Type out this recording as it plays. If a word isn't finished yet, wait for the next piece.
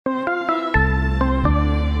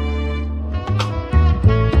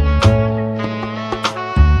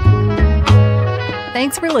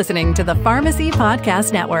Thanks for listening to the Pharmacy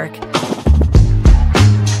Podcast Network.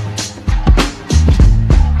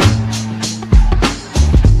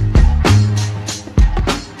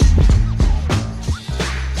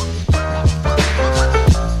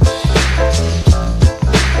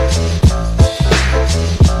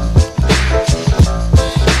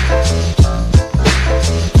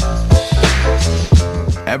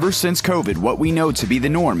 Ever since COVID, what we know to be the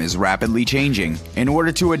norm is rapidly changing. In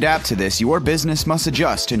order to adapt to this, your business must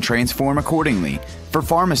adjust and transform accordingly. For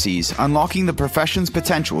pharmacies, unlocking the profession's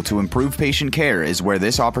potential to improve patient care is where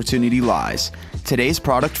this opportunity lies. Today's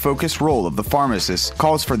product-focused role of the pharmacist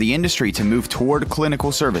calls for the industry to move toward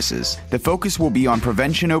clinical services. The focus will be on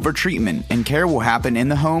prevention over treatment, and care will happen in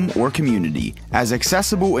the home or community. As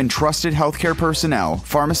accessible and trusted healthcare personnel,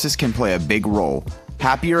 pharmacists can play a big role.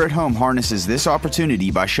 Happier at Home harnesses this opportunity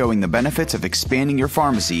by showing the benefits of expanding your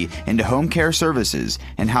pharmacy into home care services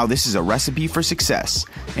and how this is a recipe for success.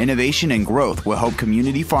 Innovation and growth will help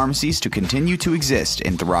community pharmacies to continue to exist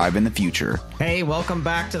and thrive in the future. Hey, welcome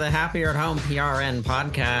back to the Happier at Home PRN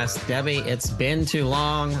podcast. Debbie, it's been too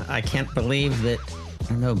long. I can't believe that,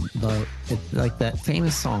 I don't know, like that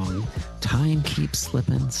famous song, time keeps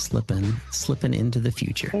slipping into the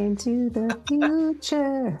future. Into the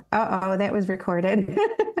future. Uh-oh, that was recorded.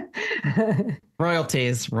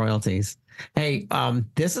 Royalties. Hey,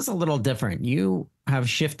 this is a little different. You have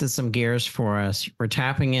shifted some gears for us. We're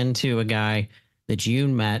tapping into a guy that you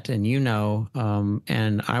met and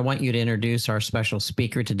and I want you to introduce our special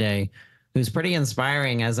speaker today, who's pretty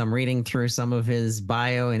inspiring as I'm reading through some of his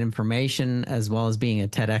bio and information, as well as being a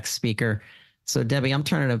TEDx speaker. So Debbie, I'm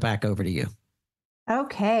turning it back over to you.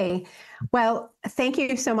 Okay. Well, thank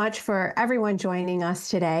you so much for everyone joining us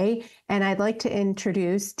today. And I'd like to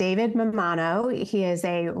introduce David Mamano. He is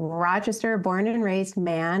a Rochester born and raised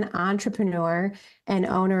man, entrepreneur, and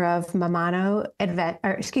owner of Mamano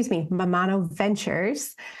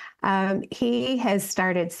Ventures. He has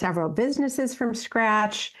started several businesses from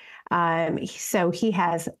scratch. So he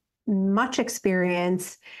has much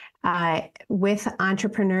experience with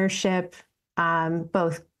entrepreneurship,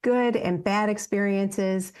 both good and bad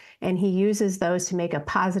experiences, and he uses those to make a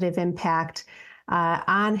positive impact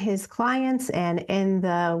on his clients and in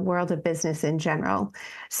the world of business in general.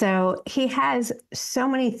 So he has so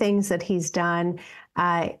many things that he's done.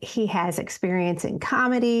 He has experience in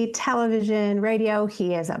comedy, television, radio.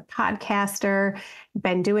 He is a podcaster,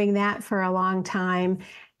 been doing that for a long time.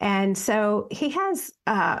 And so he has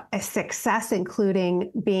a success,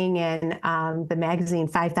 including being in the magazine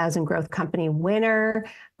 5,000 Growth Company winner,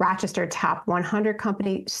 Rochester Top 100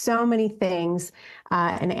 Company, so many things,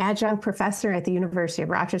 an adjunct professor at the University of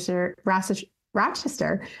Rochester,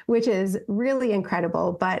 which is really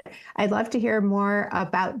incredible. But I'd love to hear more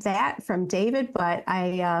about that from David. But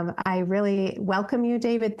I really welcome you,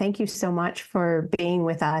 David. Thank you so much for being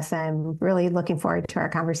with us. I'm really looking forward to our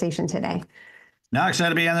conversation today. No, excited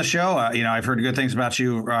to be on the show. I've heard good things about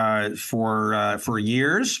you for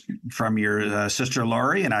years from your sister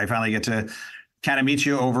Lori, and I finally get to kind of meet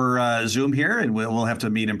you over Zoom here, and we'll have to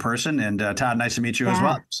meet in person. And Todd, nice to meet you as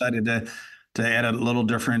well. Excited to add a little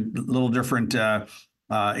different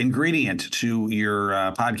ingredient to your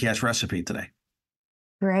podcast recipe today.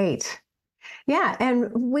 Great, yeah,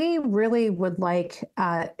 and we really would like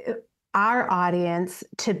our audience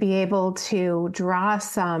to be able to draw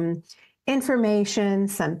some information,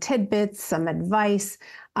 some tidbits, some advice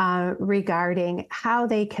regarding how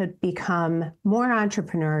they could become more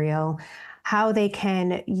entrepreneurial, how they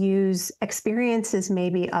can use experiences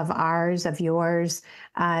maybe of ours, of yours,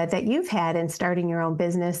 that you've had in starting your own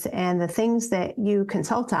business and the things that you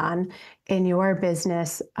consult on in your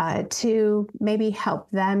business to maybe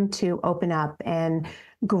help them to open up and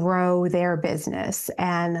grow their business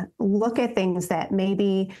and look at things that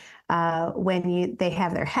maybe when they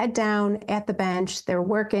have their head down at the bench, they're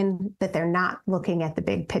working, that they're not looking at the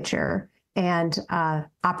big picture and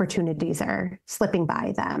opportunities are slipping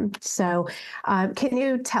by them. So can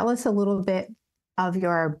you tell us a little bit of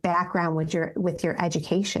your background with your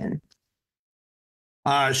education?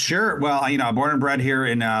 Sure. Well, born and bred here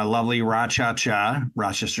in lovely Rochester,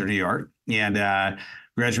 New York, and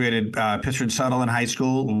graduated Pittsford Sutherland High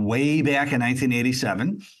School way back in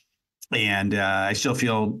 1987. And I still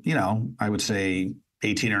feel, I would say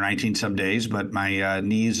 18 or 19 some days, but my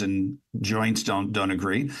knees and joints don't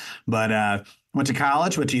agree. But went to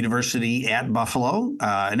college, went to university at Buffalo.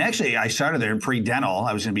 And actually, I started there in pre-dental.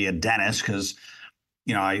 I was going to be a dentist because,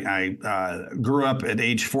 I grew up at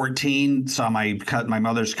age 14, saw my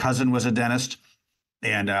mother's cousin was a dentist.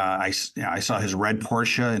 And I saw his red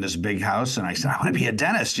Porsche in his big house. And I said, I want to be a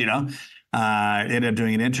dentist, Ended up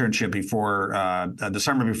doing an internship before the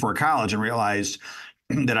summer before college and realized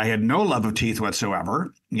that I had no love of teeth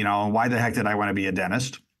whatsoever. Why the heck did I want to be a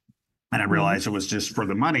dentist? And I realized it was just for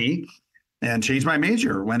the money, and changed my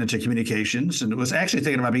major, went into communications, and was actually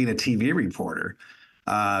thinking about being a TV reporter.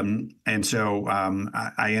 And so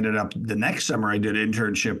I ended up the next summer, I did an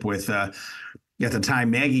internship with, at the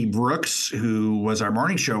time, Maggie Brooks, who was our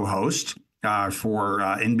morning show host for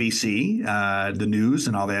NBC, the news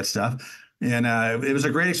and all that stuff. And it was a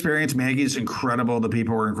great experience. Maggie's incredible. The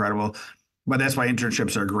people were incredible. But that's why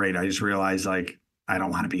internships are great. I just realized, like, I don't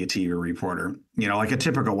want to be a TV reporter, like a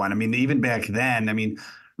typical one. I mean, even back then,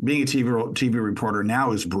 being a TV reporter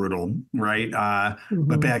now is brutal, right?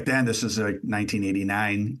 But back then, this is like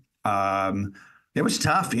 1989. It was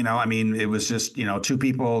tough, it was just, two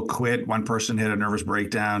people quit. One person had a nervous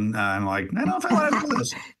breakdown. I'm like, I don't know if I want to do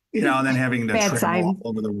this, and then having to travel all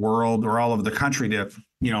over the world or all over the country to,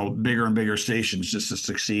 bigger and bigger stations just to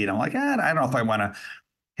succeed. I'm like, I don't know if I want to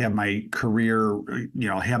have my career,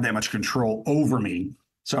 have that much control over me.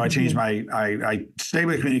 So I changed I stayed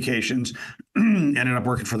with communications, ended up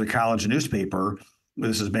working for the college newspaper.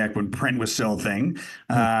 This is back when print was still a thing.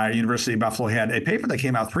 University of Buffalo had a paper that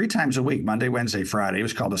came out 3 times a week, Monday, Wednesday, Friday. It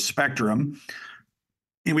was called The Spectrum.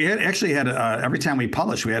 And we actually had, every time we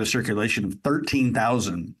published, we had a circulation of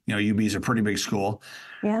 13,000. UB is a pretty big school.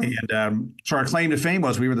 Yeah. And so our claim to fame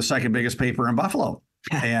was we were the second biggest paper in Buffalo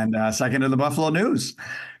and second to the Buffalo News.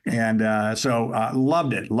 And so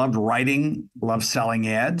loved it, loved writing, loved selling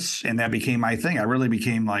ads. And that became my thing. I really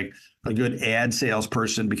became like a good ad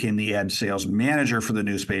salesperson, became the ad sales manager for the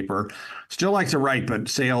newspaper. Still like to write, but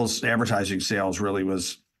advertising sales really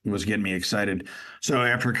was getting me excited. So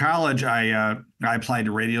after college, I applied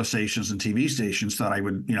to radio stations and TV stations. Thought I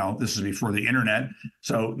would, this is before the internet.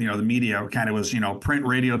 So, the media kind of was, print,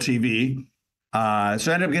 radio, TV. So I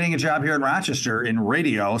ended up getting a job here in Rochester in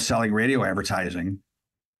radio, selling radio advertising.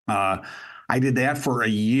 I did that for a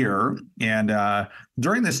year. And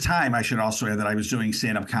during this time, I should also add that I was doing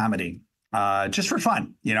stand-up comedy just for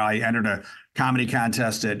fun. I entered a comedy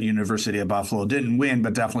contest at University of Buffalo, didn't win,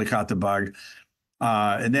 but definitely caught the bug.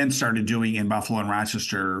 And then started doing in Buffalo and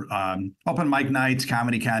Rochester, open mic nights,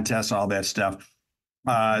 comedy contests, all that stuff.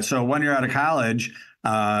 So 1 year out of college,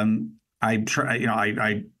 I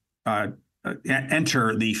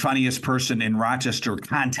enter the funniest person in Rochester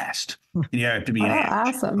contest. And you have to be an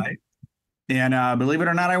actor, awesome. right? And believe it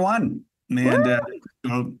or not, I won.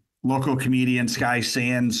 And local comedian Sky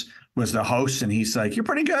Sands was the host, and he's like, "You're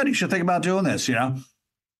pretty good. You should think about doing this."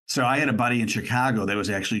 So I had a buddy in Chicago that was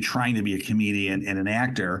actually trying to be a comedian and an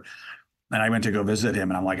actor. And I went to go visit him,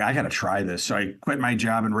 and I'm like, I got to try this. So I quit my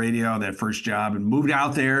job in radio, that first job, and moved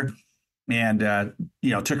out there and,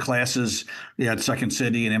 took classes at Second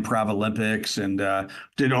City and Improv Olympics and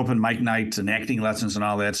did open mic nights and acting lessons and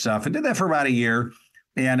all that stuff. And did that for about a year.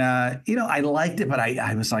 And, I liked it, but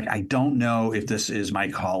I was like, I don't know if this is my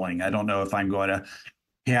calling. I don't know if I'm going to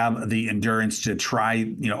have the endurance to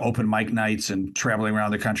try, open mic nights and traveling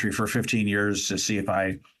around the country for 15 years to see if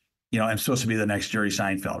I, I'm supposed to be the next Jerry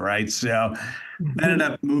Seinfeld, right? So I ended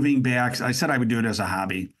up moving back. I said I would do it as a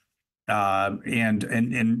hobby. And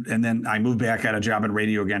then I moved back, got a job in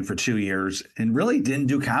radio again for 2 years and really didn't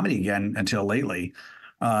do comedy again until lately.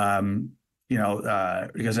 Because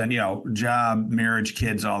then, job, marriage,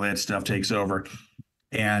 kids, all that stuff takes over.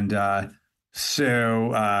 And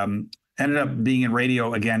so ended up being in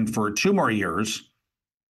radio again for 2 more years,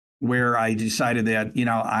 where I decided that,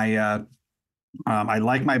 I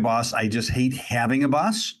like my boss. I just hate having a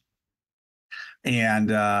boss. And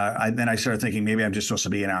then I started thinking maybe I'm just supposed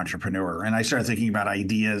to be an entrepreneur. And I started thinking about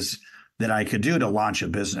ideas that I could do to launch a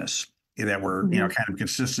business that were, kind of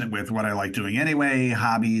consistent with what I like doing anyway,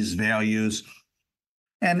 hobbies, values.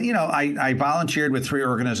 And, I volunteered with 3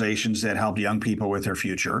 organizations that help young people with their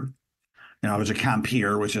future. I was a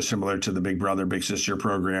Compeer, which is similar to the Big Brother, Big Sister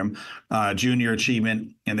program, Junior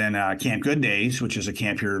Achievement, and then Camp Good Days, which is a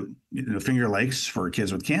camp here in the Finger Lakes for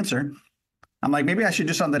kids with cancer. I'm like, maybe I should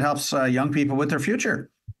do something that helps young people with their future.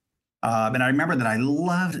 And I remember that I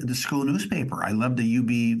loved the school newspaper. I loved the UB,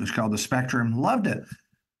 it was called The Spectrum, loved it.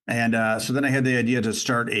 And so then I had the idea to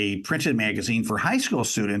start a printed magazine for high school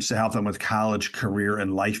students to help them with college, career,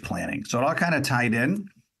 and life planning. So it all kind of tied in.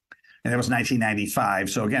 And that was 1995.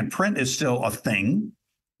 So again, print is still a thing.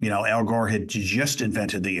 Al Gore had just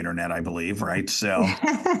invented the internet, I believe, right? So,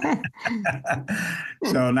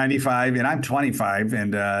 so 95, and I'm 25.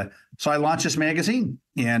 And so I launched this magazine,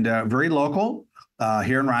 and very local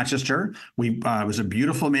here in Rochester. It was a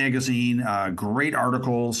beautiful magazine, great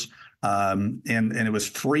articles, And it was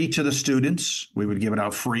free to the students. We would give it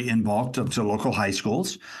out free in bulk to local high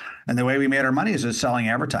schools. And the way we made our money is selling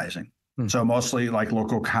advertising. So mostly like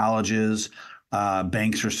local colleges,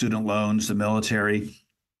 banks for student loans, the military.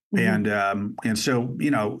 And so,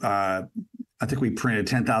 I think we printed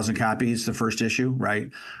 10,000 copies the first issue, right?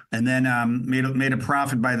 And then made a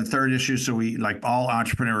profit by the third issue. So we, like all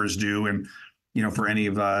entrepreneurs do, and for any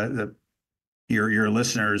of your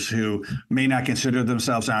listeners who may not consider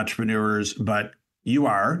themselves entrepreneurs, but you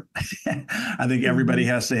are. I think everybody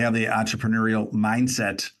has to have the entrepreneurial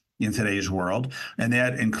mindset in today's world, and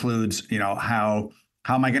that includes, how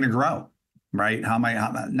am I going to grow, right? How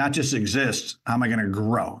not just exist? How am I going to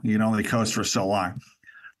grow? You can only coast for so long.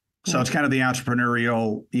 So it's kind of the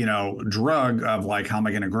entrepreneurial, drug of like, how am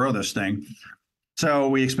I going to grow this thing? So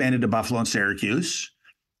we expanded to Buffalo and Syracuse.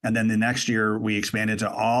 And then the next year we expanded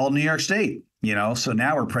to all New York State, So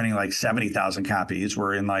now we're printing like 70,000 copies.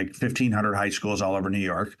 We're in like 1,500 high schools all over New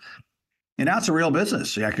York. And now it's a real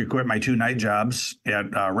business. I could quit my 2 night jobs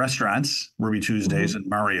at restaurants, Ruby Tuesdays and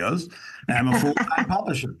Mario's. And I'm a full-time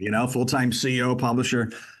publisher, full-time CEO,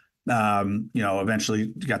 publisher. Eventually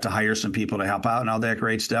got to hire some people to help out and all that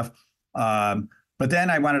great stuff. But then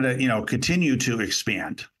I wanted to, continue to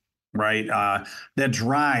expand, right? That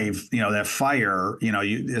drive, that fire,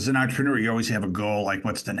 you, as an entrepreneur, you always have a goal, like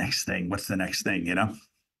what's the next thing? What's the next thing,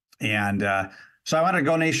 And so I wanted to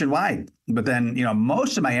go nationwide. But then,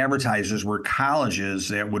 most of my advertisers were colleges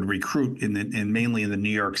that would recruit mainly in the New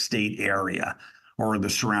York State area or the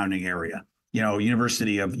surrounding area.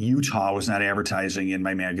 University of Utah was not advertising in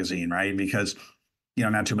my magazine, right? Because,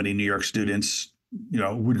 not too many New York students,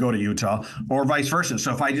 would go to Utah or vice versa.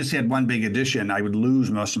 So if I just had one big edition, I would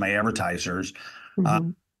lose most of my advertisers,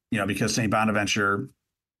 because St. Bonaventure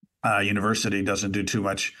University doesn't do too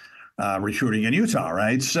much recruiting in Utah,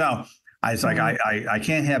 right? So I was like, I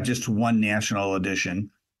can't have just one national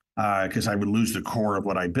edition because I would lose the core of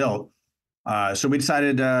what I built. So we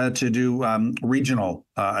decided to do regional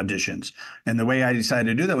editions. And the way I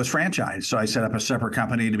decided to do that was franchise. So I set up a separate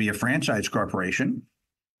company to be a franchise corporation.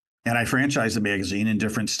 And I franchised the magazine in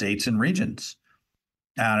different states and regions.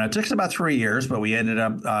 And it took us about 3 years, but we ended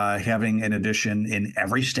up having an edition in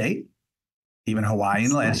every state, even Hawaii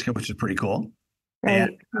and Alaska, which is pretty cool.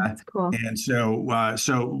 Right. That's cool. And so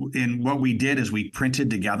what we did is we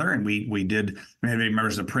printed together, and we did, maybe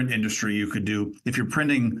remembers the print industry, you could do, if you're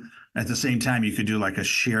printing at the same time, you could do like a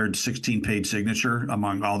shared 16-page signature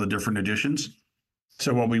among all the different editions.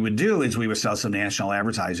 So what we would do is we would sell some national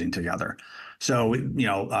advertising together. So,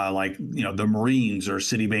 the Marines or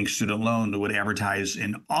Citibank Student Loan would advertise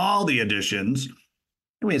in all the editions.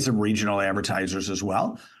 We had some regional advertisers as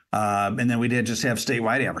well. And then we did just have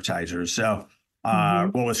statewide advertisers. So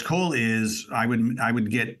what was cool is I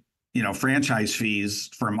would get, franchise fees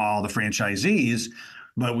from all the franchisees,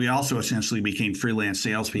 but we also essentially became freelance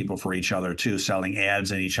salespeople for each other too, selling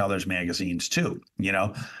ads in each other's magazines too,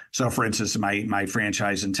 So for instance, my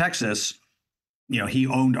franchise in Texas, he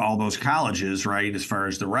owned all those colleges, right, as far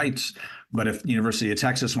as the rights. But if University of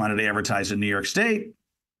Texas wanted to advertise in New York State,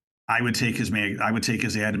 I would take his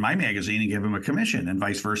ad in my magazine and give him a commission, and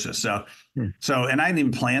vice versa. So and I didn't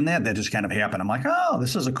even plan that. That just kind of happened. I'm like, oh,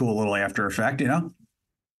 this is a cool little after effect,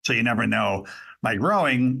 So you never know by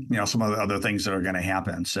growing, some of the other things that are going to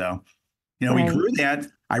happen. So, we grew that.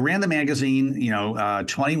 I ran the magazine,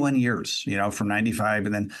 21 years, from 95,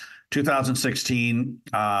 and then 2016,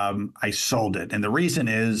 I sold it. And the reason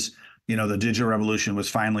is, the digital revolution was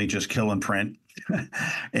finally just killing print.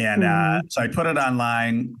 And so I put it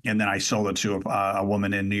online, and then I sold it to a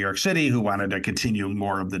woman in New York City who wanted to continue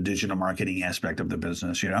more of the digital marketing aspect of the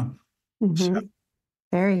business, So,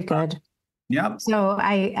 very good. Yep. So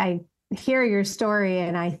I hear your story,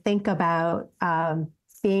 and I think about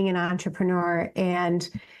being an entrepreneur, and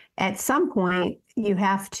at some point you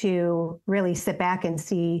have to really sit back and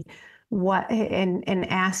see and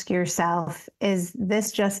ask yourself, is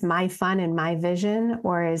this just my fun and my vision,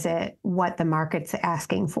 or is it what the market's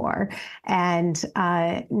asking for? And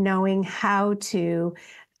knowing how to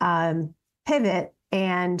pivot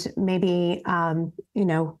and maybe,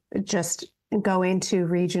 just go into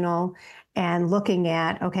regional and looking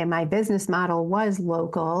at, okay, my business model was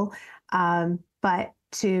local, but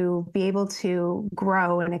to be able to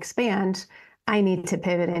grow and expand, I need to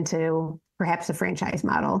pivot into perhaps a franchise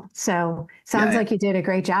model. So sounds like you did a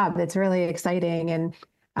great job. That's really exciting. And,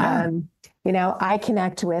 I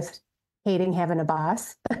connect with hating having a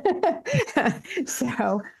boss.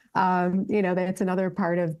 So, that's another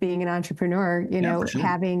part of being an entrepreneur, sure.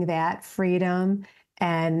 having that freedom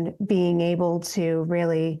and being able to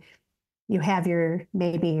really, you have your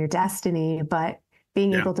destiny, but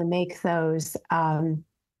being Yeah. able to make those,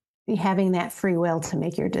 having that free will to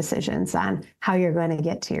make your decisions on how you're going to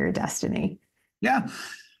get to your destiny. Yeah.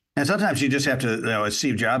 And sometimes you just have to, as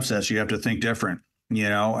Steve Jobs says, you have to think different.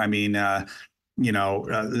 I mean,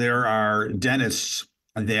 there are dentists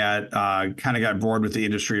that kind of got bored with the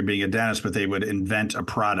industry of being a dentist, but they would invent a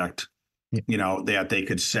product, that they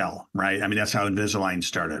could sell, right? I mean, that's how Invisalign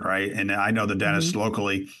started, right? And I know the dentist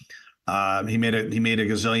locally, he made a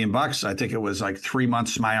gazillion bucks. I think it was like 3-month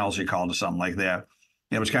smiles, he called it, something like that.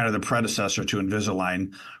 It was kind of the predecessor to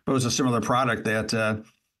Invisalign, but it was a similar product that,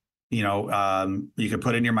 you could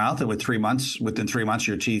put in your mouth, and within 3 months,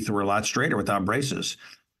 your teeth were a lot straighter without braces.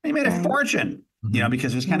 He made a fortune,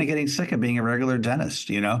 because he was kind of getting sick of being a regular dentist,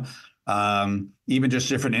 even just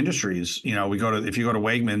different industries. If you go to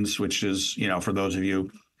Wegmans, which is, for those of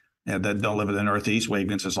you that don't live in the Northeast,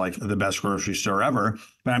 Wegmans is like the best grocery store ever.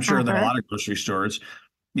 But I'm sure that a lot of grocery stores,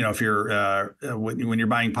 if you're when you're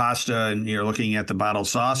buying pasta and you're looking at the bottled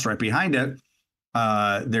sauce right behind it,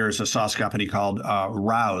 there's a sauce company called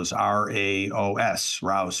Rouse, Raos,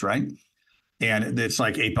 Rouse, right? And it's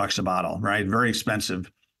like $8 a bottle, right? Very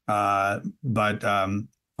expensive. But from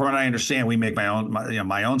what I understand, we make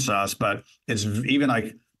my own sauce, but it's even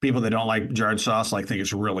like people that don't like jarred sauce think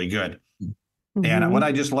it's really good. And what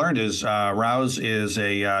I just learned is Rouse is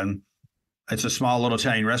it's a small little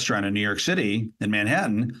Italian restaurant in New York City, in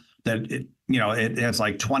Manhattan, that it has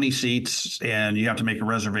like 20 seats, and you have to make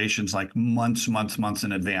reservations like months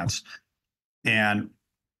in advance. And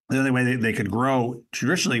the only way they could grow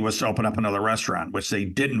traditionally was to open up another restaurant, which they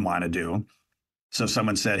didn't want to do. So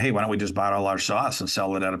someone said, hey, why don't we just bottle our sauce and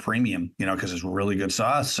sell it at a premium, because it's really good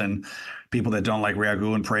sauce. And people that don't like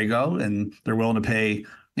Ragu and Prego, and they're willing to pay,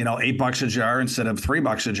 $8 a jar instead of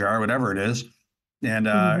 $3 a jar, whatever it is. And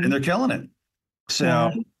they're killing it.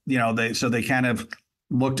 So, they kind of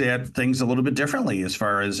looked at things a little bit differently as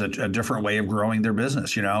far as a different way of growing their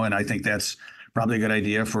business, and I think that's probably a good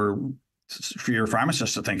idea for your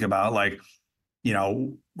pharmacist to think about,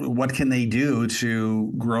 what can they do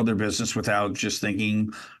to grow their business without just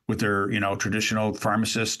thinking with their, traditional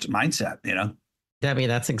pharmacist mindset, Debbie,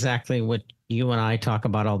 that's exactly what you and I talk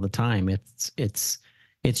about all the time.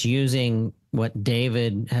 It's using what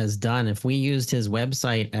David has done. If we used his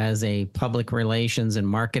website as a public relations and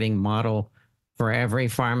marketing model for every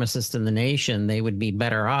pharmacist in the nation, they would be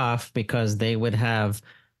better off because they would have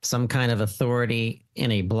some kind of authority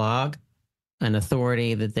in a blog, an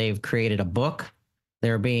authority that they've created a book.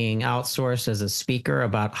 They're being outsourced as a speaker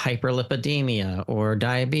about hyperlipidemia or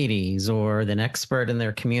diabetes, or an expert in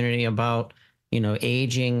their community about,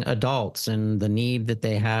 aging adults and the need that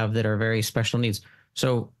they have that are very special needs.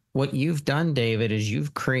 So what you've done, David, is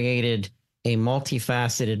you've created a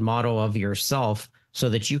multifaceted model of yourself so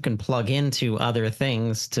that you can plug into other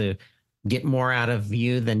things to get more out of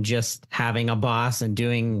you than just having a boss and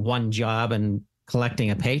doing one job and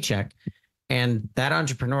collecting a paycheck. And that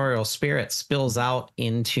entrepreneurial spirit spills out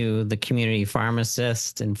into the community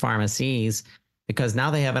pharmacists and pharmacies, because now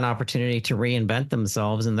they have an opportunity to reinvent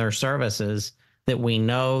themselves and their services that we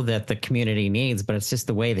know that the community needs, but it's just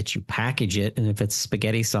the way that you package it. And if it's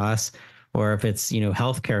spaghetti sauce or if it's,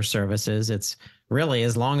 healthcare services, it's really,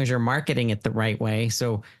 as long as you're marketing it the right way.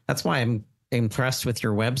 So that's why I'm impressed with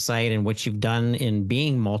your website and what you've done in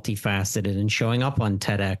being multifaceted and showing up on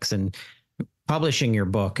TEDx and publishing your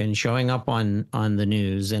book and showing up on the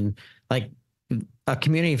news. And a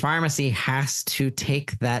community pharmacy has to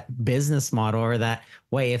take that business model or that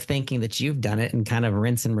way of thinking that you've done it and kind of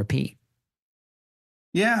rinse and repeat.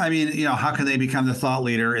 Yeah, I mean, how can they become the thought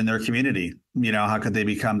leader in their community? How could they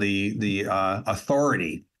become the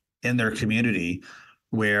authority in their community?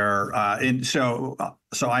 Where so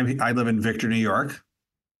I live in Victor, New York,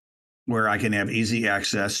 where I can have easy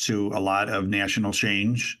access to a lot of national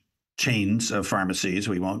chains of pharmacies.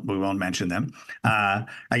 We won't mention them. I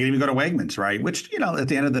can even go to Wegmans, right? Which at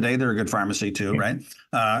the end of the day, they're a good pharmacy too, right?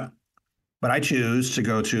 But I choose to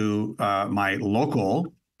go to my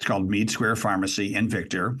local. It's called Mead Square Pharmacy in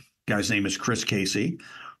Victor. Guy's name is Chris Casey,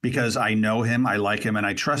 because I know him, I like him, and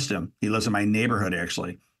I trust him. He lives in my neighborhood,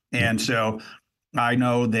 actually. And so I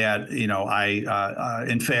know that,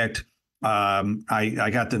 in fact, I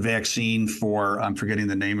got the vaccine for, I'm forgetting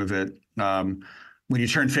the name of it. When you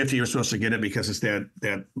turn 50, you're supposed to get it because it's that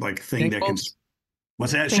thing that can,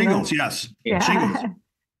 what's that? Shingles, yes. Yeah. Shingles.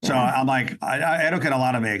 So I'm like, I don't get a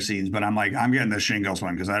lot of vaccines, but I'm like, I'm getting the shingles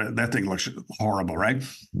one because that thing looks horrible, right?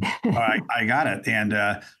 I got it. And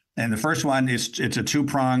the first one it's a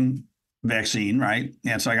 2-prong vaccine, right?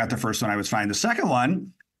 And so I got the first one, I was fine. The second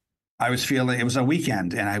one, I was feeling, it was a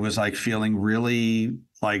weekend, and I was feeling really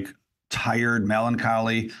tired,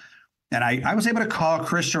 melancholy. And I was able to call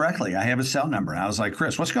Chris directly. I have his cell number. And I was like,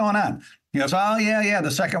 Chris, what's going on? He goes, oh, yeah.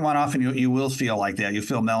 The second one off, and you will feel like that. You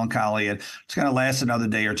feel melancholy. And it's going to last another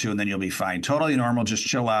day or two, and then you'll be fine. Totally normal. Just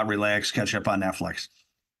chill out, relax, catch up on Netflix.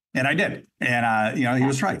 And I did. And, he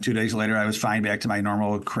was right. 2 days later, I was fine, back to my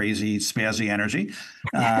normal, crazy, spazzy energy.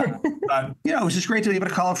 But, it was just great to be able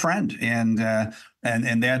to call a friend. And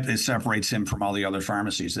that separates him from all the other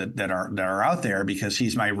pharmacies that are out there, because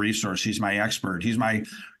he's my resource. He's my expert. He's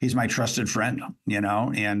my trusted friend,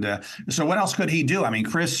 And so what else could he do? I mean,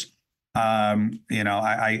 Chris,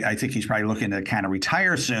 I think he's probably looking to kind of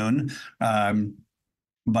retire soon.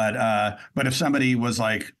 But if somebody was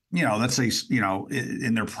like, let's say,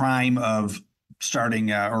 in their prime of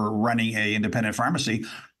starting or running a independent pharmacy,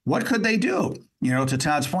 what could they do? To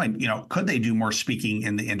Todd's point, could they do more speaking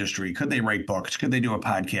in the industry? Could they write books? Could they do a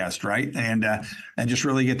podcast, right? And just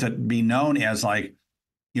really get to be known as like,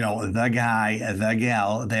 the guy, the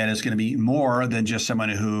gal that is going to be more than just someone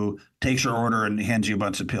who takes your order and hands you a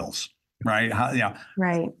bunch of pills. Right.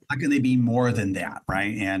 Right. How can they be more than that?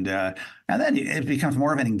 Right. And then it becomes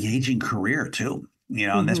more of an engaging career too,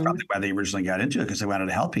 and that's probably why they originally got into it, because they wanted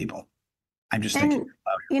to help people. I'm just thinking.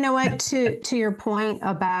 You know what, to your point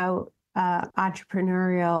about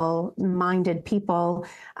entrepreneurial minded people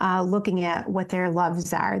looking at what their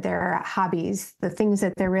loves are, their hobbies, the things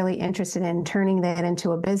that they're really interested in, turning that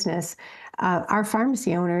into a business. Our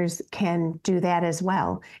pharmacy owners can do that as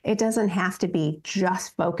well. It doesn't have to be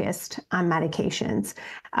just focused on medications.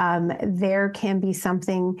 There can be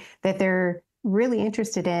something that they're really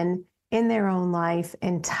interested in their own life,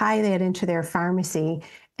 and tie that into their pharmacy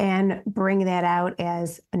and bring that out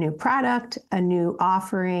as a new product, a new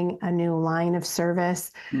offering, a new line of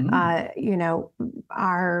service.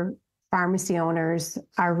 Our pharmacy owners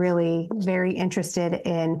are really very interested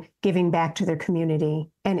in giving back to their community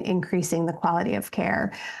and increasing the quality of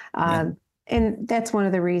care. And that's one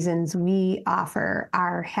of the reasons we offer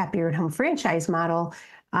our Happier at Home franchise model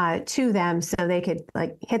to them, so they could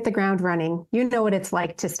hit the ground running. You know what it's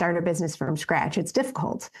like to start a business from scratch. It's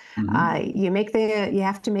difficult. You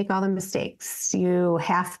have to make all the mistakes. You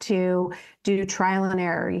have to do trial and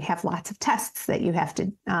error. You have lots of tests that you have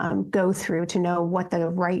to go through to know what the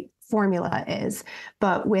right formula is.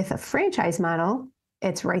 But with a franchise model,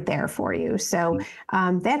 it's right there for you. So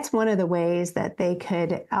that's one of the ways that they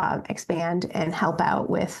could expand and help out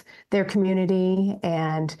with their community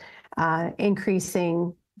and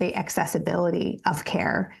increasing the accessibility of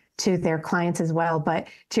care to their clients as well. But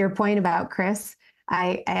to your point about Chris,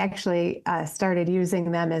 I actually started using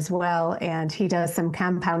them as well, and he does some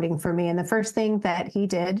compounding for me. And the first thing that he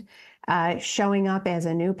did, showing up as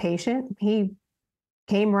a new patient, he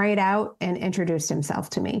came right out and introduced himself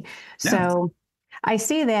to me. Yeah. So I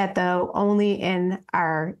see that, though, only in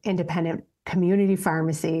our independent community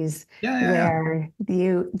pharmacies where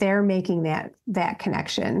they're making that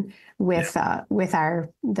connection with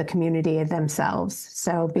the community themselves.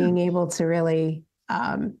 So being able to really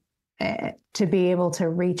to be able to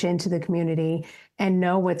reach into the community and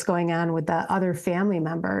know what's going on with the other family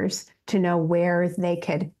members, to know where they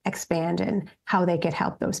could expand and how they could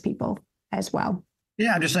help those people as well.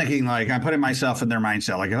 Yeah, I'm just thinking, I'm putting myself in their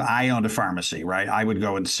mindset. Like, if I owned a pharmacy, right, I would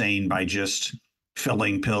go insane by just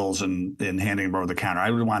filling pills and handing them over the counter. I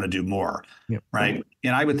would want to do more, right?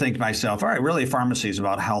 And I would think to myself, all right, really, a pharmacy is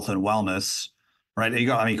about health and wellness, right? You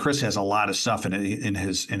go, I mean, Chris has a lot of stuff in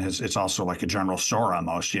his. It's also like a general store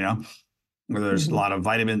almost, where there's a lot of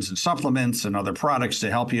vitamins and supplements and other products to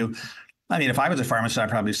help you. I mean, if I was a pharmacist, I'd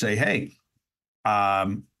probably say, hey,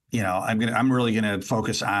 I'm really gonna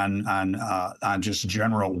focus on just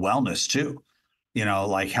general wellness too,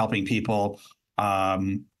 like helping people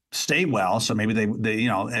stay well. So maybe they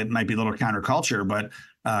it might be a little counterculture, but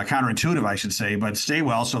counterintuitive, I should say, but stay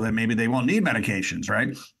well so that maybe they won't need medications,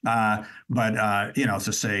 right?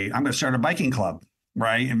 To say, I'm going to start a biking club,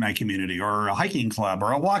 right, in my community, or a hiking club,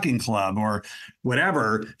 or a walking club, or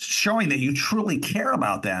whatever, showing that you truly care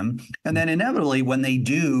about them. And then inevitably, when they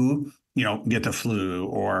do, get the flu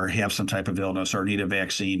or have some type of illness or need a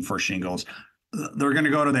vaccine for shingles, they're going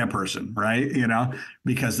to go to that person, right?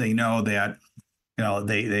 Because they know that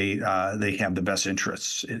they have the best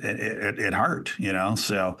interests at heart,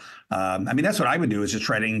 So, I mean, that's what I would do, is just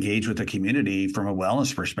try to engage with the community from a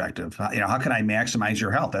wellness perspective. How can I maximize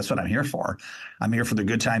your health? That's what I'm here for. I'm here for the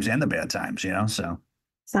good times and the bad times, so.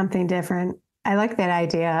 Something different. I like that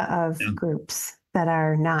idea of groups that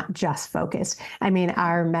are not just focused. I mean,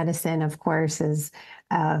 our medicine, of course, is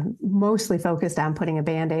mostly focused on putting a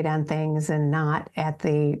Band-Aid on things and not at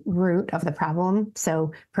the root of the problem.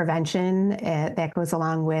 So prevention, that goes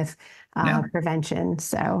along with prevention.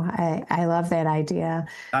 So I love that idea.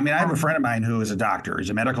 I mean, I have a friend of mine who is a doctor. He's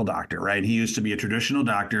a medical doctor, right? He used to be a traditional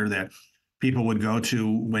doctor that people would go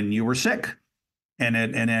to when you were sick. And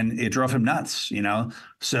then it drove him nuts, you know.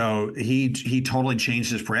 So he totally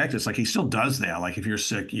changed his practice. Like he still does that. Like if you're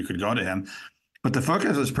sick, you could go to him. But the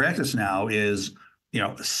focus of his practice now is,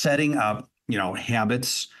 setting up,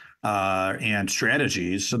 habits and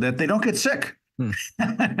strategies so that they don't get sick.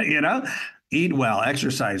 Eat well,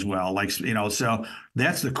 exercise well, so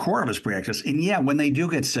that's the core of his practice. And yeah, when they do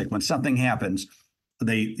get sick, when something happens,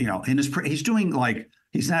 he's doing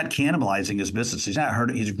he's not cannibalizing his business. He's not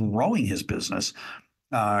hurting. He's growing his business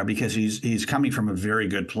because he's coming from a very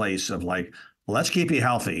good place of let's keep you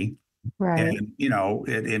healthy. Right.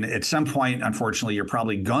 And, at some point, unfortunately, you're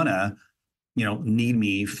probably gonna, need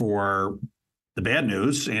me for the bad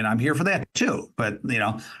news, and I'm here for that too. But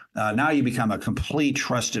now you become a complete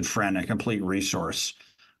trusted friend, a complete resource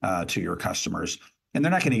to your customers, and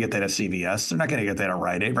they're not going to get that at CVS. They're not going to get that at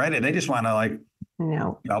Rite Aid. Right? They just want to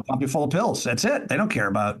pump you full of pills. That's it. They don't care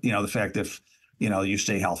about the fact if you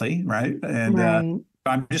stay healthy, right? And right.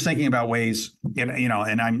 I'm just thinking about ways,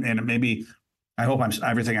 and maybe I hope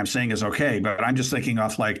everything I'm saying is okay, but I'm just thinking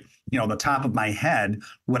off the top of my head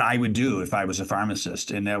what I would do if I was a pharmacist,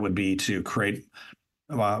 and that would be to create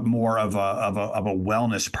more of a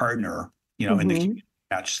wellness partner, in the community.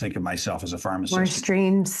 Not just think of myself as a pharmacist. More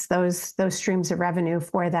streams, those streams of revenue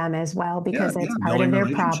for them as well, because it's part of their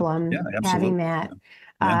problem having that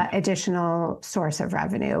additional source of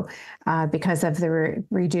revenue because of the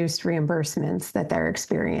reduced reimbursements that they're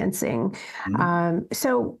experiencing.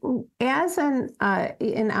 So as an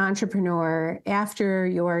entrepreneur, after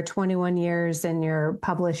your 21 years in your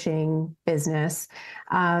publishing business,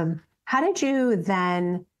 how did you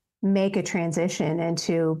then make a transition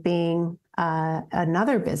into being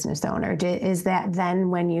another business owner? Is that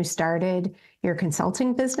then when you started your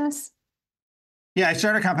consulting business? Yeah, I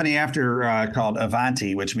started a company after called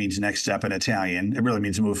Avanti, which means next step in Italian. It really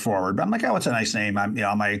means move forward. But I'm like, oh, it's a nice name.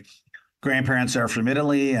 My grandparents are from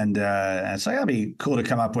Italy, and it's like, it'd be cool to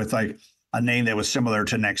come up with a name that was similar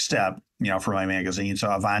to Next Step, for my magazine.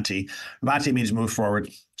 So Avanti. Avanti means move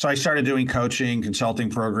forward. So I started doing coaching, consulting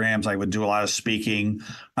programs. I would do a lot of speaking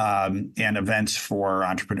and events for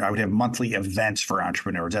entrepreneurs. I would have monthly events for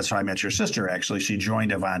entrepreneurs. That's how I met your sister, actually. She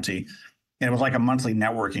joined Avanti. And it was like a monthly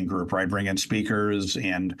networking group where I'd bring in speakers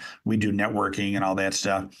and we do networking and all that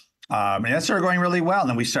stuff. And that started going really well. And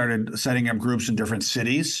then we started setting up groups in different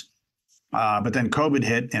cities. But then COVID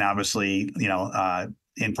hit, and obviously,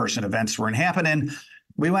 in-person events weren't happening.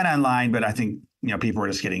 We went online, but I think, people were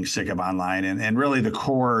just getting sick of online. And really the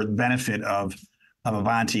core benefit of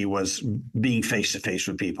Avanti was being face-to-face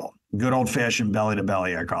with people. Good old-fashioned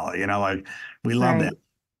belly-to-belly, I call it. We loved it.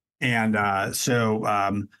 And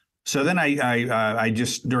so then I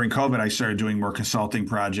just, during COVID, I started doing more consulting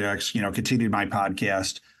projects, continued my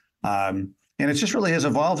podcast. And it just really has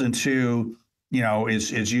evolved into,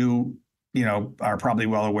 as you, are probably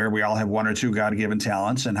well aware, we all have one or two God-given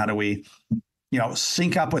talents, and how do we,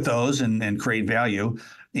 sync up with those and create value.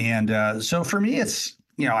 And so for me, it's,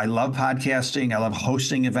 I love podcasting. I love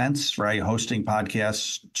hosting events, right? Hosting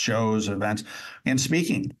podcasts, shows, events, and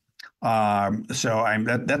speaking. So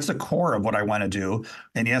that's the core of what I want to do.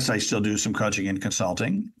 And yes, I still do some coaching and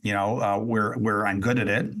consulting, where I'm good at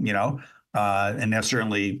it, and that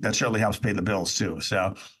certainly helps pay the bills too.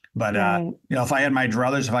 So, but, if I had my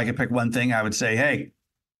druthers, if I could pick one thing, I would say, hey,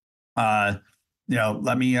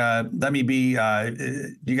 let me be,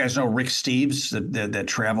 do you guys know Rick Steves, that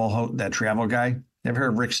travel guy? You ever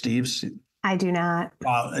heard of Rick Steves? I do not.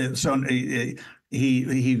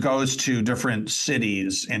 He goes to different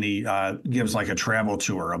cities and he gives a travel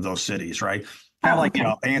tour of those cities, right? Kind of like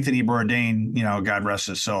Anthony Bourdain, God rest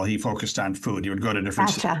his soul. He focused on food. He would go to different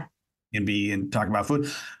cities and talk about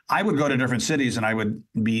food. I would go to different cities and I would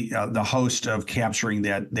be the host of capturing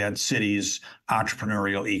that city's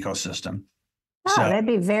entrepreneurial ecosystem. Oh, so that'd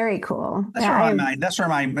be very cool. That's where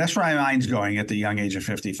my mind's going at the young age of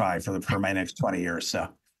 55 for my next 20 years. So.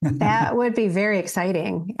 That would be very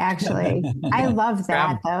exciting, actually. I love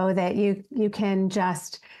that, though, that you can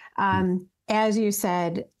just, as you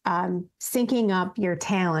said, syncing up your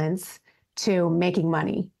talents to making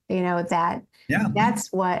money.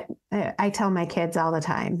 That's what I tell my kids all the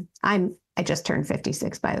time. I just turned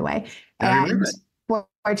 56, by the way, and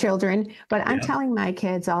for children, but I'm telling my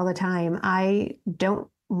kids all the time, I don't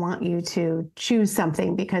want you to choose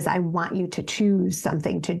something because I want you to choose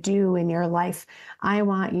something to do in your life. I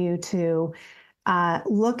want you to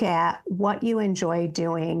look at what you enjoy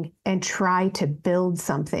doing and try to build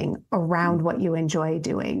something around what you enjoy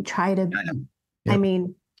doing. Try to, I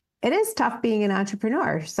mean, it is tough being an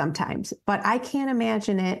entrepreneur sometimes, but I can't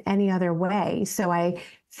imagine it any other way. So I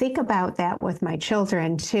think about that with my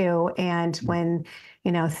children too. And when,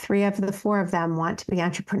 3 of the 4 of them want to be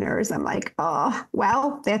entrepreneurs, I'm like, oh,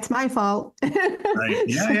 well, that's my fault. Right.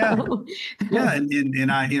 Yeah. Yeah.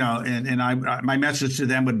 And my message to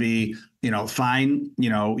them would be, find,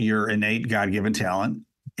 your innate God-given talent,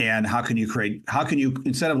 and how can you,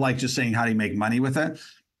 instead of like just saying, how do you make money with it?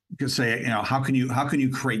 You could say, how can you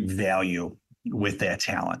create value with that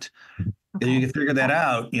talent? If you can figure that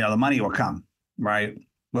out, the money will come, right?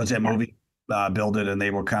 What's that movie? Build it and they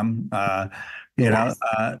will come. Yes.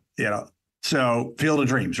 So Field of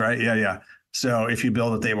Dreams, right? Yeah. So if you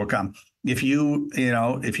build it, they will come. If you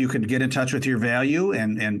could get in touch with your value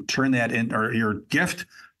and turn that in, or your gift,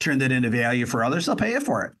 turn that into value for others, they'll pay you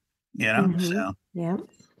for it. So yeah.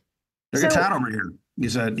 Look at Todd over here.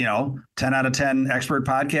 He's a 10 out of 10 expert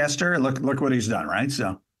podcaster. Look what he's done, right?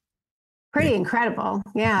 So pretty incredible.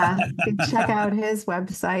 Yeah. You can check out his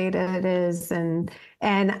website. It is. And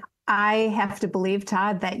I have to believe,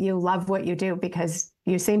 Todd, that you love what you do, because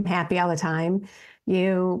you seem happy all the time.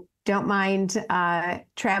 You don't mind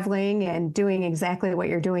traveling and doing exactly what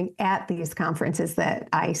you're doing at these conferences that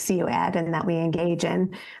I see you at and that we engage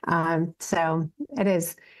in. So it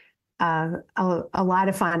is a lot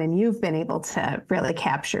of fun, and you've been able to really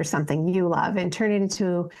capture something you love and turn it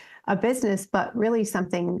into a business, but really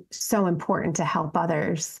something so important to help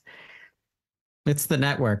others. It's the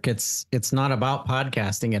network. It's not about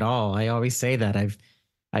podcasting at all. I always say that.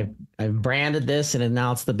 I've branded this, and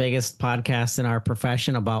now it's the biggest podcast in our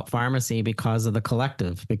profession about pharmacy because of the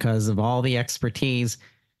collective, because of all the expertise.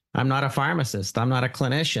 I'm not a pharmacist. I'm not a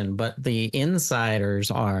clinician, but the insiders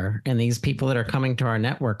are, and these people that are coming to our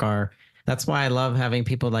network are. That's why I love having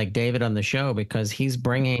people like David on the show, because he's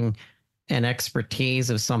bringing an expertise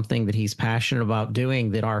of something that he's passionate about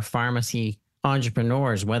doing that our pharmacy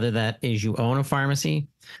entrepreneurs, whether that is you own a pharmacy,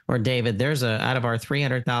 or David, there's out of our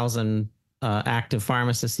 300,000 active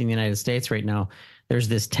pharmacists in the United States right now, there's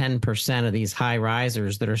this 10% of these high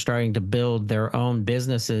risers that are starting to build their own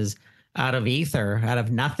businesses out of ether, out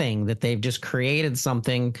of nothing, that they've just created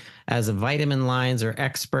something as a vitamin lines, or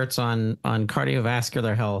experts on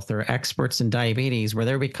cardiovascular health, or experts in diabetes, where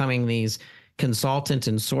they're becoming these consultant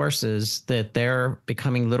and sources that they're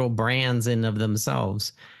becoming little brands in of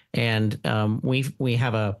themselves. And we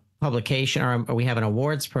have a publication, or we have an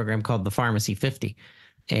awards program called the Pharmacy 50,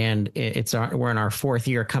 and we're in our 4th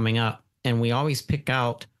year coming up, and we always pick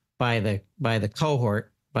out by the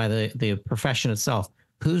cohort, by the profession itself,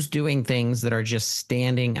 who's doing things that are just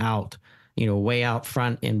standing out, way out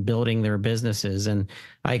front in building their businesses. And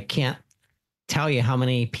I can't tell you how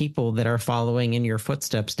many people that are following in your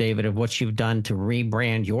footsteps, David, of what you've done to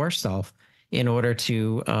rebrand yourself in order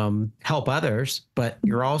to help others, but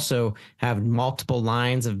you're also have multiple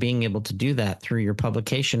lines of being able to do that through your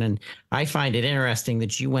publication. And I find it interesting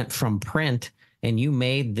that you went from print and you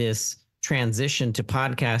made this transition to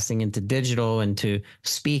podcasting, into digital, and to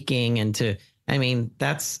speaking, and to,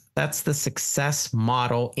 that's the success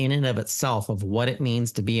model in and of itself of what it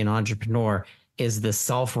means to be an entrepreneur, is the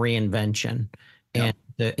self-reinvention. Yep. And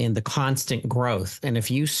in the constant growth. And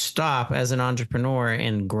if you stop as an entrepreneur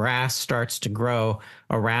and grass starts to grow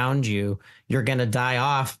around you, you're going to die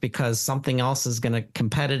off, because something else is going to,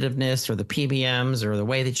 competitiveness, or the PBMs, or the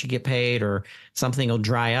way that you get paid, or something will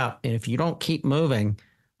dry up. And if you don't keep moving,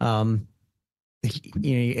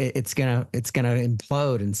 it's gonna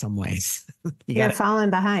implode in some ways. You're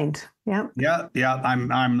falling behind. Yeah.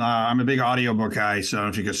 I'm a big audiobook guy, so I don't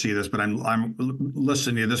know if you can see this, but I'm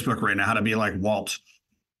listening to this book right now, How to Be Like Walt.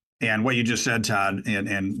 And what you just said, Todd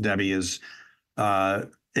and Debbie, is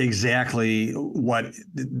exactly what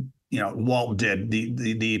Walt did.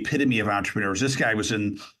 The epitome of entrepreneurs. This guy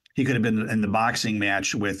he could have been in the boxing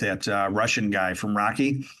match with that Russian guy from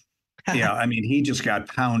Rocky. He just got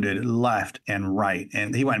pounded left and right,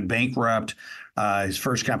 and he went bankrupt. His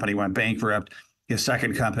first company went bankrupt. His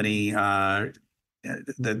second company,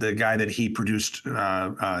 the guy that he produced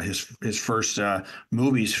his first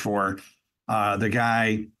movies for, the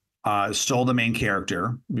guy stole the main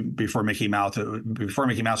character before Mickey Mouse. Before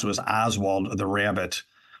Mickey Mouse, it was Oswald the Rabbit.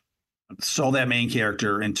 Stole that main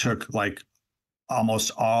character and took like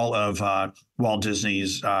almost all of Walt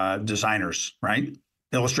Disney's designers, right?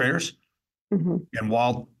 Illustrators. Mm-hmm. And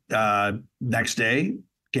Walt next day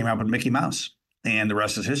came out with Mickey Mouse, and the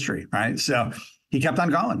rest is history, right? So he kept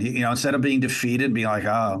on going. He, instead of being defeated, being like,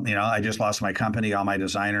 oh, I just lost my company, all my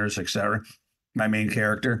designers, et cetera, my main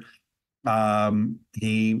character.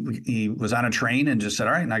 he was on a train and just said,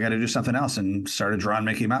 all right, and I got to do something else, and started drawing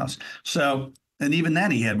Mickey Mouse. So, and even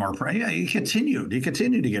then he had more pride. Yeah, he continued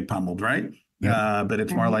to get pummeled, right? Yep. But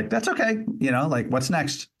it's more like, that's okay. Like what's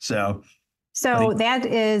next? So That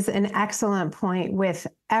is an excellent point. With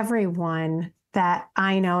everyone that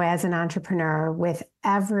I know as an entrepreneur, with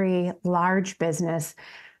every large business,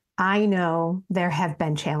 I know there have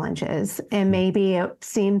been challenges, and maybe it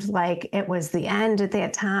seemed like it was the end at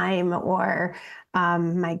that time, or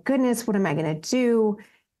my goodness, what am I going to do?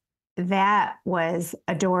 That was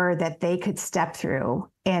a door that they could step through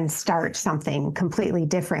and start something completely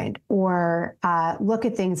different, or look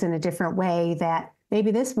at things in a different way, that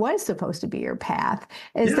maybe this was supposed to be your path.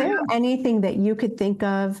 Is there anything that you could think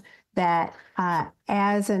of that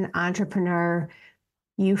as an entrepreneur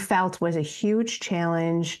you felt was a huge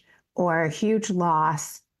challenge or a huge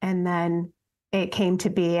loss, and then it came to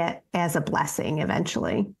be as a blessing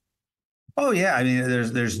eventually? Oh yeah, I mean,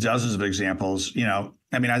 there's dozens of examples.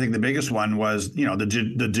 I mean, I think the biggest one was,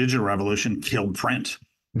 the digital revolution killed print.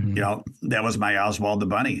 That was my Oswald the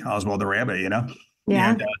bunny, Oswald the rabbit.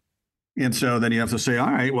 Yeah. And so then you have to say,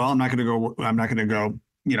 all right, well, I'm not going to go,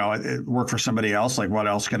 work for somebody else. Like, what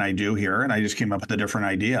else can I do here? And I just came up with a different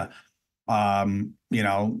idea.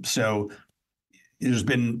 So there's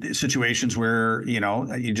been situations where,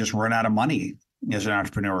 you just run out of money as an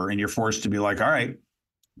entrepreneur, and you're forced to be like, all right,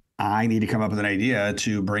 I need to come up with an idea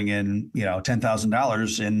to bring in,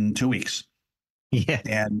 $10,000 in 2 weeks. Yeah.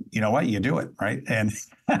 And you know what? You do it, right? And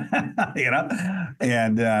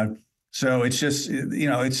so it's just,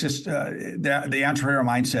 the entrepreneurial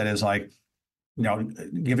mindset is like,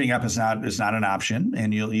 giving up is not an option,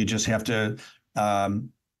 and you just have to,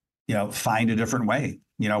 find a different way.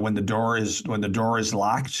 When the door is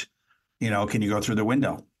locked, can you go through the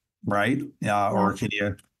window, right? Or can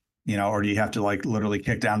you? Or do you have to like literally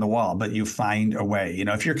kick down the wall? But you find a way.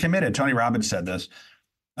 If you're committed. Tony Robbins said this,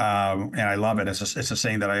 and I love it. It's a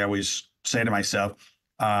saying that I always say to myself: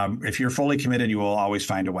 if you're fully committed, you will always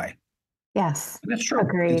find a way. Yes, and that's true.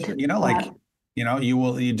 Agreed.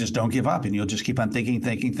 You just don't give up, and you'll just keep on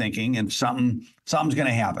thinking, and something's going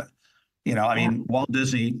to happen. I mean, Walt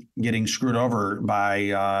Disney getting screwed over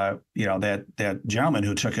by that gentleman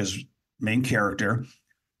who took his main character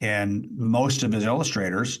and most of his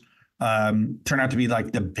illustrators, turned out to be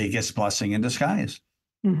like the biggest blessing in disguise.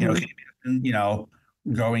 Can you imagine,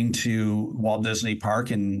 going to Walt Disney Park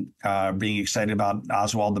and being excited about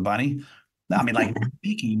Oswald the bunny? I mean, like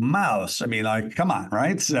Mickey Mouse. I mean, like, come on,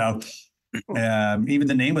 right? So even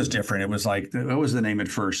the name was different. It was like, what was the name at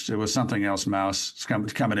first? It was something else. Mouse. It's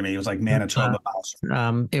coming to me. It was like Manitoba Mouse.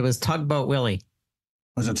 It was Tugboat Willie.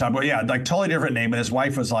 Was it Tugboat? Yeah, like totally different name. And his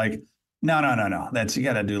wife was like, no. You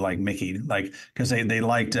got to do like Mickey, like, because they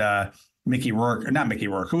liked Mickey Rourke, or not Mickey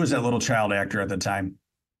Rourke. Who was that little child actor at the time?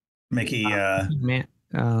 Mickey. Not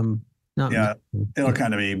it'll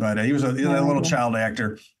come to me, but he was a little child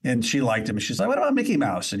actor, and she liked him. She's like, "What about Mickey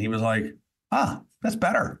Mouse?" And he was like, that's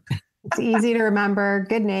better. It's easy to remember.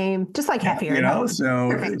 Good name, just like Happier.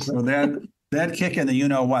 So that kick in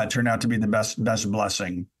the turned out to be the best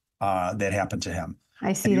blessing that happened to him.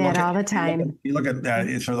 I see that all the time. You look at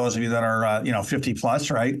that for those of you that are 50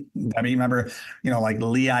 plus, right? I mean, remember, like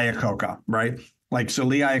Lee Iacocca, right? Like, so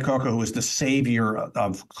Lee Iacocca, who was the savior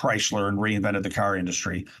of Chrysler and reinvented the car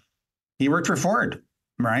industry, he worked for Ford,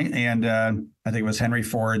 right? And I think it was Henry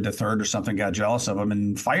Ford III or something got jealous of him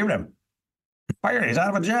and fired him. He's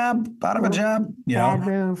out of a job. Bad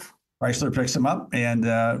move. Chrysler picks him up, and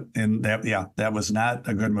that was not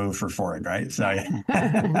a good move for Ford, right? So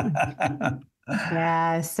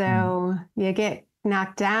yeah, so you get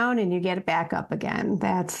knocked down and you get it back up again.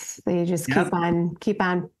 You just keep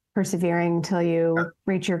on persevering until you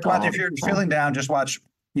reach your goal. But if you're feeling down, just watch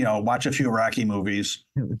a few Rocky movies.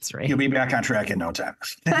 That's right. You'll be back on track in no time.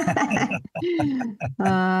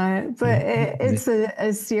 But it's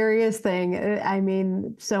a serious thing. I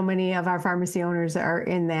mean, so many of our pharmacy owners are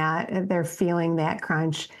in that. They're feeling that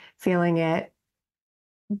crunch, feeling it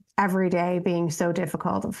every day being so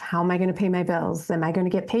difficult of, how am I going to pay my bills? Am I going to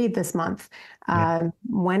get paid this month?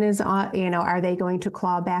 When is, are they going to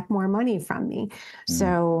claw back more money from me?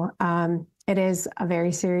 So it is a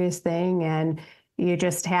very serious thing. And you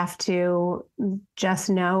just have to just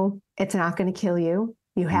know it's not going to kill you.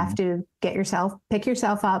 You have to pick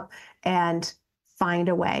yourself up and find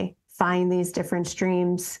a way, find these different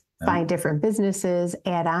streams, find different businesses,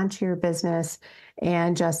 add on to your business,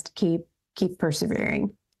 and just keep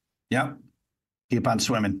persevering. Yep. Keep on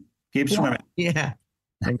swimming. Keep swimming. Yeah.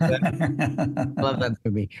 Love that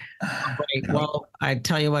movie. Right. Well, I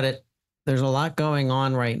tell you what, There's a lot going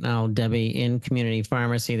on right now, Debbie, in community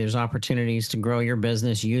pharmacy. There's opportunities to grow your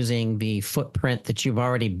business using the footprint that you've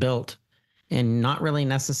already built and not really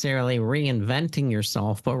necessarily reinventing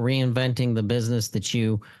yourself, but reinventing the business that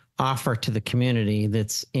you offer to the community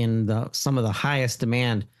that's in some of the highest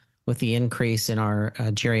demand with the increase in our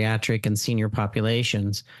geriatric and senior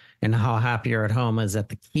populations, and how Happier at Home is at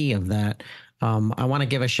the key of that. I want to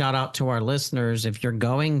give a shout out to our listeners. If you're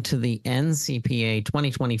going to the NCPA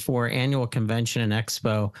 2024 Annual Convention and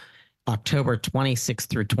Expo, October 26th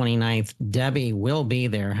through 29th, Debbie will be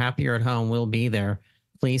there. Happier at Home will be there.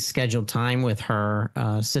 Please schedule time with her,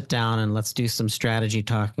 sit down, and let's do some strategy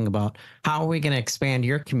talking about how are we going to expand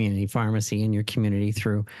your community pharmacy in your community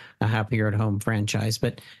through a Happier at Home franchise.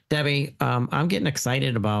 But Debbie, I'm getting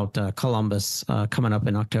excited about Columbus coming up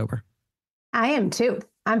in October. I am too.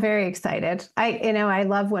 I'm very excited. I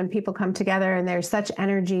love when people come together and there's such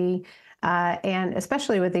energy, and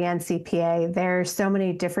especially with the NCPA, there's so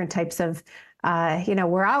many different types of,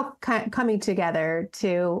 we're all coming together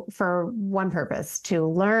for one purpose, to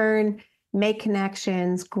learn, make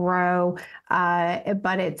connections, grow,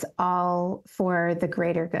 but it's all for the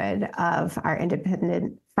greater good of our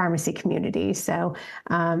independent pharmacy community. So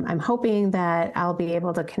I'm hoping that I'll be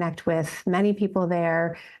able to connect with many people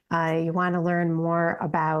there. You want to learn more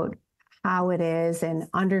about how it is and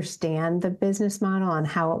understand the business model and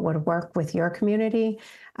how it would work with your community.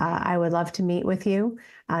 I would love to meet with you.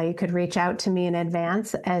 You could reach out to me in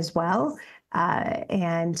advance as well.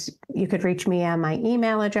 And you could reach me on my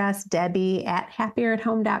email address,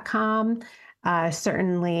 debbie@happieratHome.com.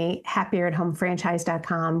 Certainly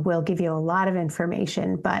happieratHomeFranchise.com will give you a lot of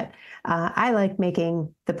information, but I like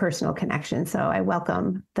making the personal connection. So I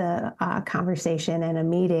welcome the conversation and a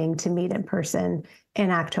meeting to meet in person in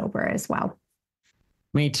October as well.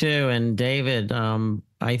 Me too. And David,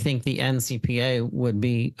 I think the NCPA would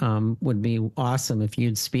be awesome if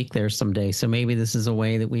you'd speak there someday. So maybe this is a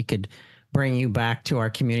way that we could bring you back to our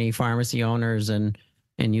community pharmacy owners and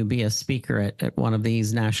you be a speaker at one of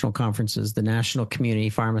these national conferences, the National Community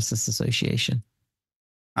Pharmacists Association.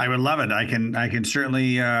 I would love it. I can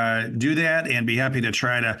certainly do that and be happy to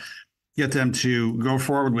try to get them to go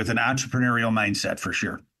forward with an entrepreneurial mindset for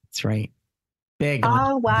sure. That's right. Big.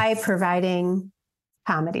 All while providing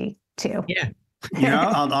comedy too. Yeah.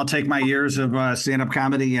 I'll take my years of stand-up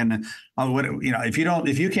comedy, and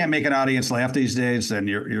if you can't make an audience laugh these days, then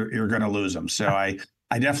you're going to lose them. So I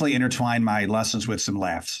definitely intertwine my lessons with some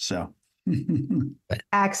laughs. So.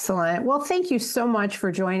 Excellent. Well, thank you so much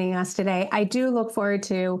for joining us today. I do look forward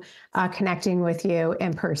to connecting with you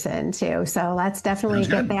in person too. So let's definitely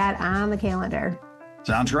get that on the calendar.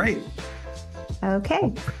 Sounds great.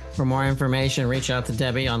 Okay. For more information, reach out to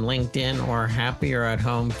Debbie on LinkedIn or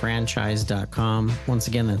happieratHomefranchise.com. Once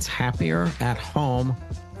again, that's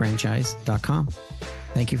happieratHomefranchise.com.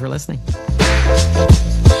 Thank you for listening.